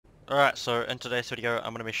Alright, so in today's video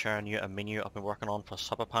I'm going to be showing you a menu I've been working on for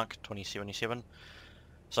Cyberpunk 2077.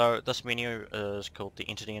 So this menu is called the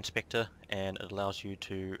Entity Inspector and it allows you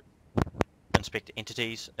to inspect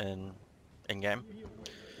entities in-game.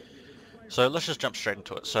 So let's just jump straight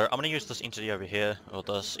into it. So I'm going to use this entity over here, or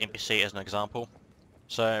this NPC as an example.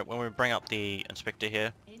 So when we bring up the inspector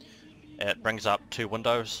here, it brings up two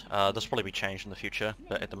windows. This will probably be changed in the future,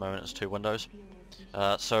 but at the moment it's two windows.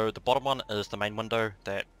 So the bottom one is the main window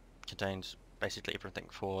that contains basically everything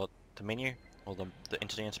for the menu, or the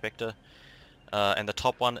entity inspector. And the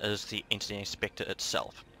top one is the entity inspector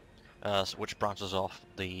itself, which branches off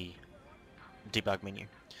the debug menu.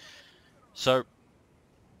 So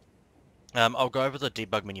I'll go over the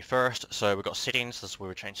debug menu first. So we've got settings. This is where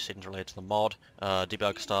we change settings related to the mod.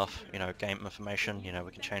 Debug stuff, game information.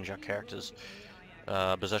 We can change our character's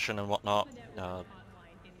position and whatnot.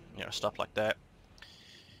 Stuff like that.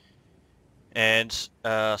 And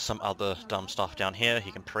some other dumb stuff down here.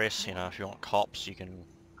 You can press. If you want cops, you can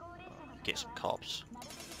get some cops.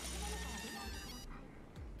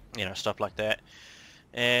 Stuff like that.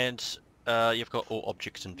 And you've got all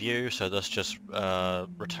objects in view, so this just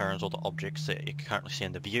returns all the objects that you currently see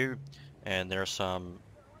in the view, and there are some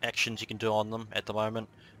actions you can do on them at the moment.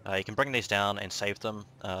 You can bring these down and save them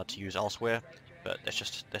to use elsewhere, but this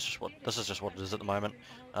is just what it is at the moment.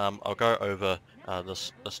 I'll go over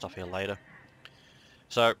this stuff here later.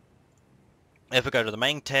 So if we go to the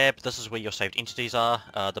main tab, this is where your saved entities are.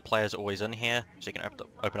 The player's always in here, so you can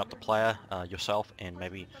open up the player yourself and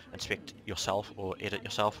maybe inspect yourself or edit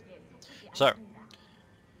yourself. So,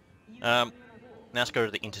 now let's go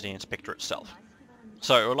to the entity inspector itself.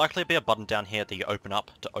 So it will likely be a button down here that you open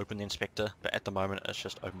up to open the inspector, but at the moment it's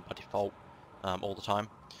just open by default all the time.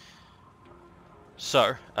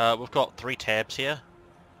 So we've got three tabs here.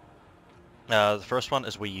 The first one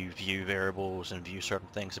is where you view variables and view certain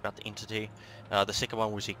things about the entity. The second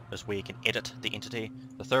one is where you can edit the entity.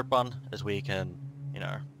 The third one is where you can,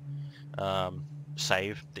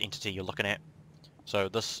 save the entity you're looking at. So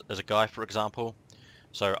this is a guy, for example.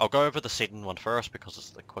 So I'll go over the second one first because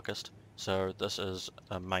it's the quickest. So this is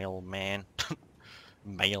a male man.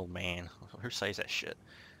 Male man. Who says that shit?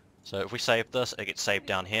 So if we save this, it gets saved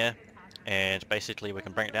down here. And basically we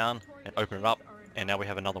can bring it down and open it up. And now we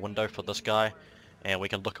have another window for this guy. And we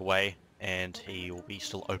can look away and he will be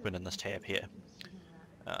still open in this tab here.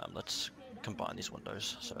 Let's combine these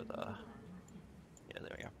windows. So yeah,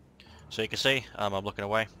 there we go. So you can see I'm looking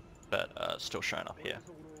away, but it's still showing up here.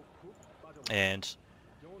 And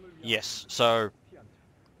yes, so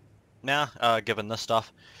now given this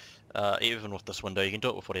stuff, even with this window, you can do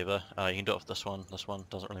it with whatever. You can do it with this one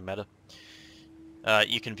doesn't really matter.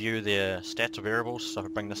 You can view their stats or variables. So if I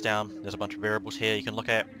bring this down, there's a bunch of variables here you can look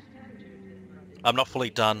at. I'm not fully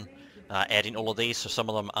done adding all of these, so some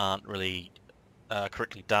of them aren't really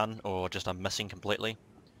correctly done, or just I'm missing completely.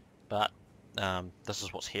 But this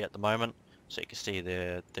is what's here at the moment. So you can see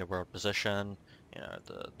their world position,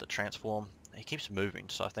 the transform. He keeps moving,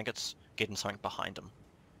 so I think it's getting something behind him.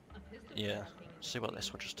 Yeah, see what that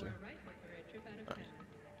switches to. Right.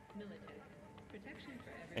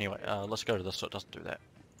 Anyway, let's go to this so it doesn't do that.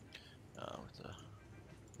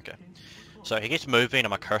 Okay, so he keeps moving and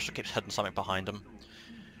my cursor keeps hitting something behind him.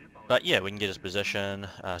 But yeah, we can get his position,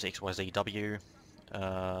 his XYZW,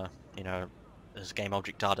 his game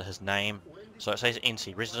object data, his name. So it says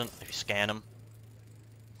NC resident. If you scan him,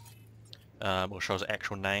 we'll show his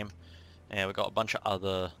actual name. And we've got a bunch of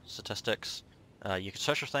other statistics. You can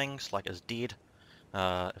search for things like is dead,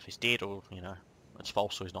 if he's dead, or it's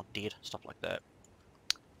false, so he's not dead, stuff like that.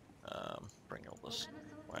 Bring all this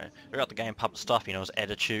way. We got the game public stuff, his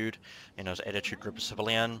attitude, his attitude group of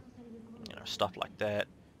civilian, stuff like that.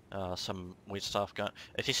 Some weird stuff going.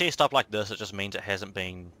 If you see stuff like this, it just means it hasn't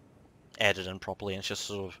been added in properly, and it's just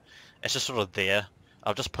sort of there.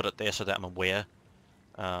 I'll just put it there so that I'm aware.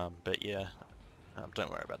 But yeah, don't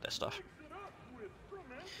worry about that stuff.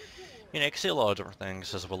 You can see a lot of different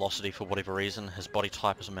things. His velocity, for whatever reason. His body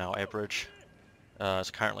type is male average.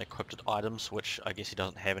 Is currently equipped with items, which I guess he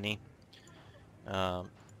doesn't have any.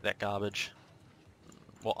 That garbage.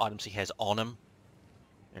 What items he has on him.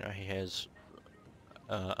 He has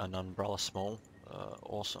an umbrella small.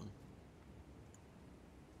 Awesome.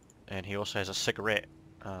 And he also has a cigarette,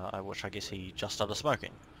 which I guess he just started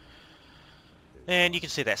smoking. And you can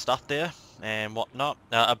see that stuff there, and whatnot.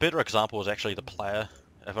 A better example is actually the player.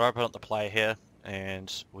 If I open up the player here,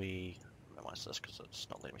 and we... minimize this because it's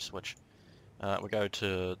not letting me switch. We go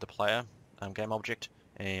to the player, game object,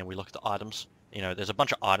 and we look at the items. There's a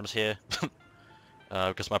bunch of items here,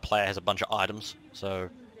 because my player has a bunch of items, so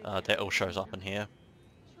that all shows up in here,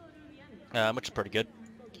 which is pretty good.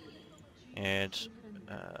 And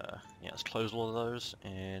yeah, let's close all of those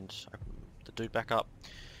and open the dude back up.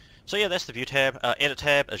 So yeah, that's the view tab. Edit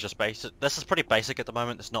tab is just basic. This is pretty basic at the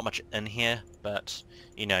moment. There's not much in here, but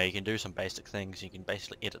you know, you can do some basic things. You can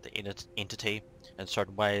basically edit the entity in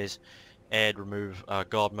certain ways, add, remove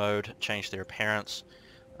God mode, change their appearance,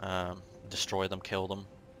 destroy them, kill them,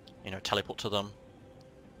 you know, teleport to them.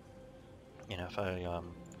 You know, if I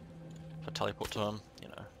teleport to them, you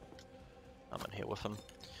know, I'm in here with them.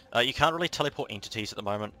 You can't really teleport entities at the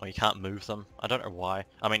moment, or you can't move them. I don't know why.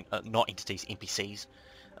 I mean, not entities, NPCs.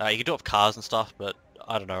 You can do it with cars and stuff, but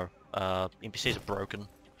I don't know. NPCs are broken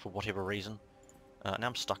for whatever reason. Now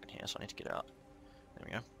I'm stuck in here, so I need to get out. There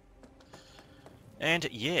we go. And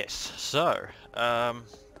yes, so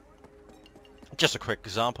just a quick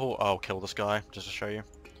example. I'll kill this guy just to show you.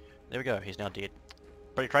 There we go. He's now dead.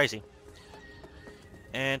 Pretty crazy.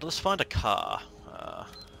 And let's find a car.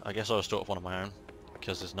 I guess I'll just do it with one of my own,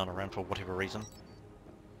 because there's none around for whatever reason.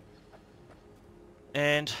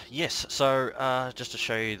 And yes, so just to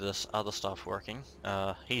show you this other stuff working,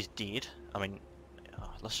 he's dead. I mean,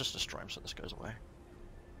 let's just destroy him so this goes away.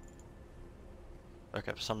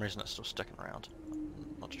 Okay, for some reason it's still sticking around.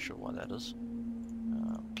 I'm not too sure why that is.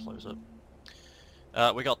 Close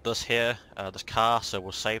it. We got this here, this car, so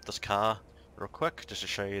we'll save this car real quick just to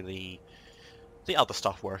show you the other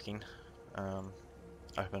stuff working.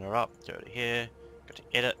 Open it up, go to here, go to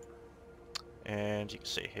edit, and you can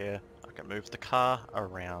see here I can move the car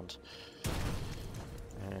around,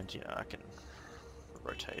 and you know, I can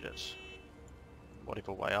rotate it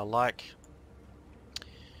whatever way I like,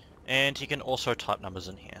 and you can also type numbers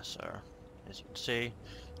in here. So as you can see,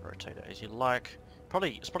 rotate it as you like.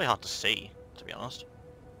 It's probably hard to see, to be honest.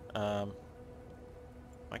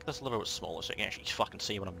 Make this a little bit smaller so you can actually fucking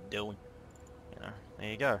see what I'm doing. You know, there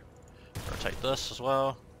you go. Rotate this as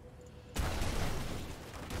well.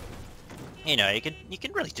 You know, you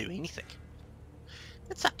can really do anything.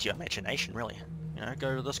 It's up to your imagination, really. You know,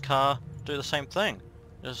 go to this car, do the same thing.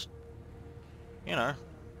 Just, you know,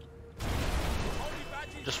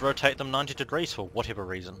 just rotate them 90 degrees for whatever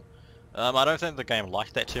reason. I don't think the game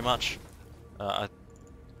liked that too much.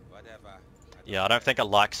 Yeah, I don't think it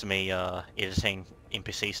likes me editing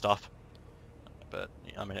NPC stuff. But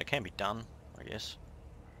I mean, it can be done, I guess.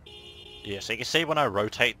 Yeah, so you can see when I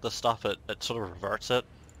rotate this stuff, it sort of reverts it.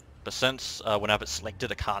 But since whenever it's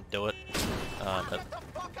selected, it can't do it.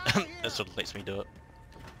 It sort of lets me do it.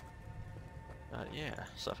 Yeah,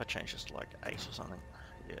 so if I change this to like 8 or something,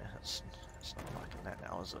 yeah, it's not liking that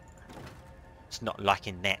now, is it? It's not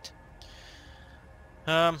liking that.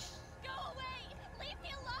 Go away! Leave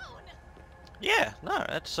me alone! Yeah, no,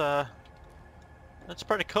 it's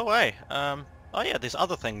pretty cool, eh? Oh yeah, there's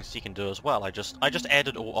other things you can do as well. I just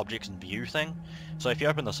added all objects in view thing. So if you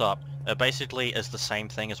open this up, it basically is the same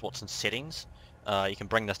thing as what's in settings. You can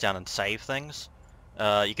bring this down and save things.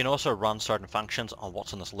 You can also run certain functions on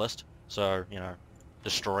what's in this list. So, you know,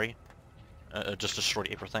 destroy. Just destroy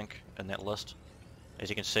everything in that list. As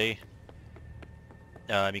you can see.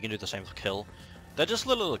 You can do the same with kill. They're just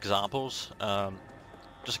little examples.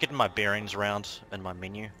 Just getting my bearings around in my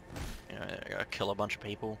menu. You know, kill a bunch of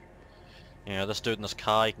people. You know, this dude in this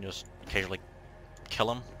car, you can just occasionally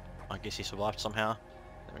kill him. I guess he survived somehow.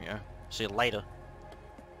 There we go. See you later.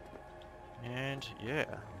 And yeah,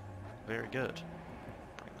 very good.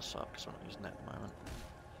 Bring this up because we're not using that at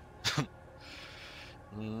the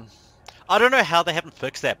moment. I don't know how they haven't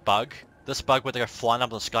fixed that bug. This bug where they go flying up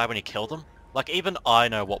in the sky when you kill them. Like, even I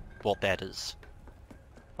know what that is.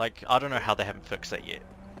 Like, I don't know how they haven't fixed that yet.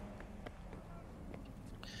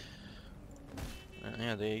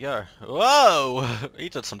 Yeah, there you go. Whoa! He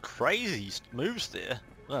did some crazy moves there.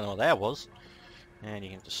 I don't know what that was. And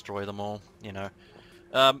you can destroy them all, you know.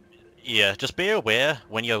 Yeah, just be aware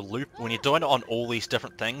when you're doing it on all these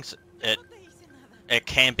different things, it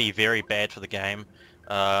can be very bad for the game.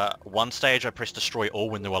 One stage I pressed destroy all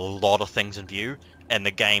when there were a lot of things in view, and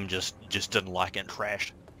the game just didn't like it and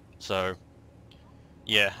crashed. So,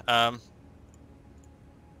 yeah.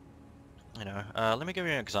 You know, let me give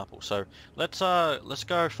you an example. So let's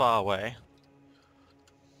go far away.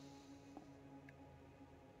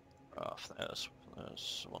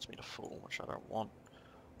 This wants me to fall, which I don't want.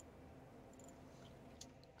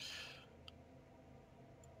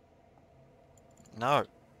 No.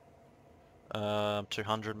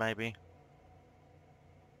 200 maybe.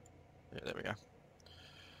 Yeah, there we go.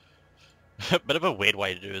 Bit of a weird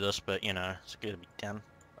way to do this, but you know, it's gonna be done.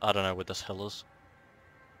 I don't know where this hill is.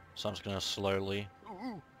 So I'm just gonna slowly...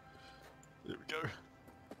 Ooh, there we go.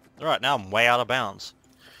 Alright, now I'm way out of bounds.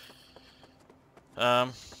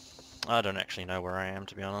 I don't actually know where I am,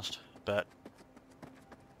 to be honest, but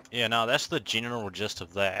yeah, no, that's the general gist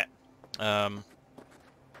of that. Yeah,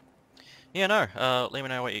 no, let me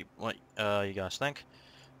know what you guys think,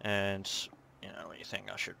 and you know what you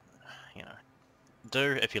think I should, you know,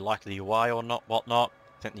 do, if you like the UI or not, whatnot.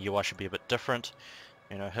 Think the UI should be a bit different.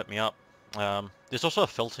 You know, hit me up. There's also a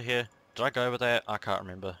filter here. Did I go over that? I can't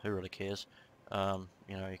remember. Who really cares? You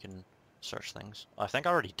know, you can search things. I think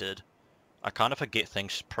I already did. I kind of forget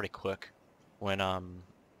things pretty quick when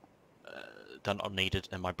they're not needed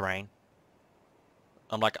in my brain.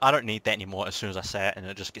 I'm like, I don't need that anymore as soon as I say it, and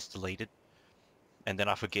it just gets deleted, and then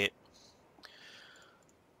I forget.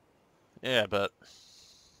 Yeah, but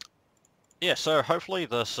yeah. So hopefully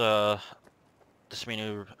this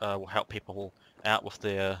menu will help people out with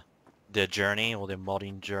their journey or their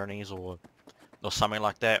modding journeys or something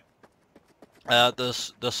like that.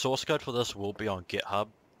 The source code for this will be on GitHub,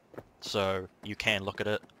 so you can look at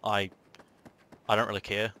it. I don't really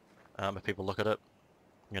care if people look at it.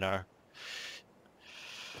 You know,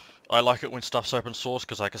 I like it when stuff's open source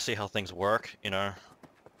because I can see how things work. You know,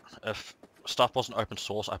 if stuff wasn't open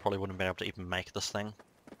source, I probably wouldn't have been able to even make this thing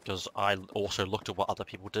because I also looked at what other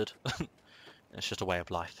people did. It's just a way of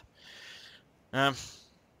life.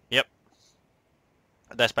 Yep,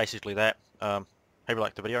 that's basically that. Hope you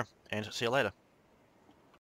liked the video, and see you later.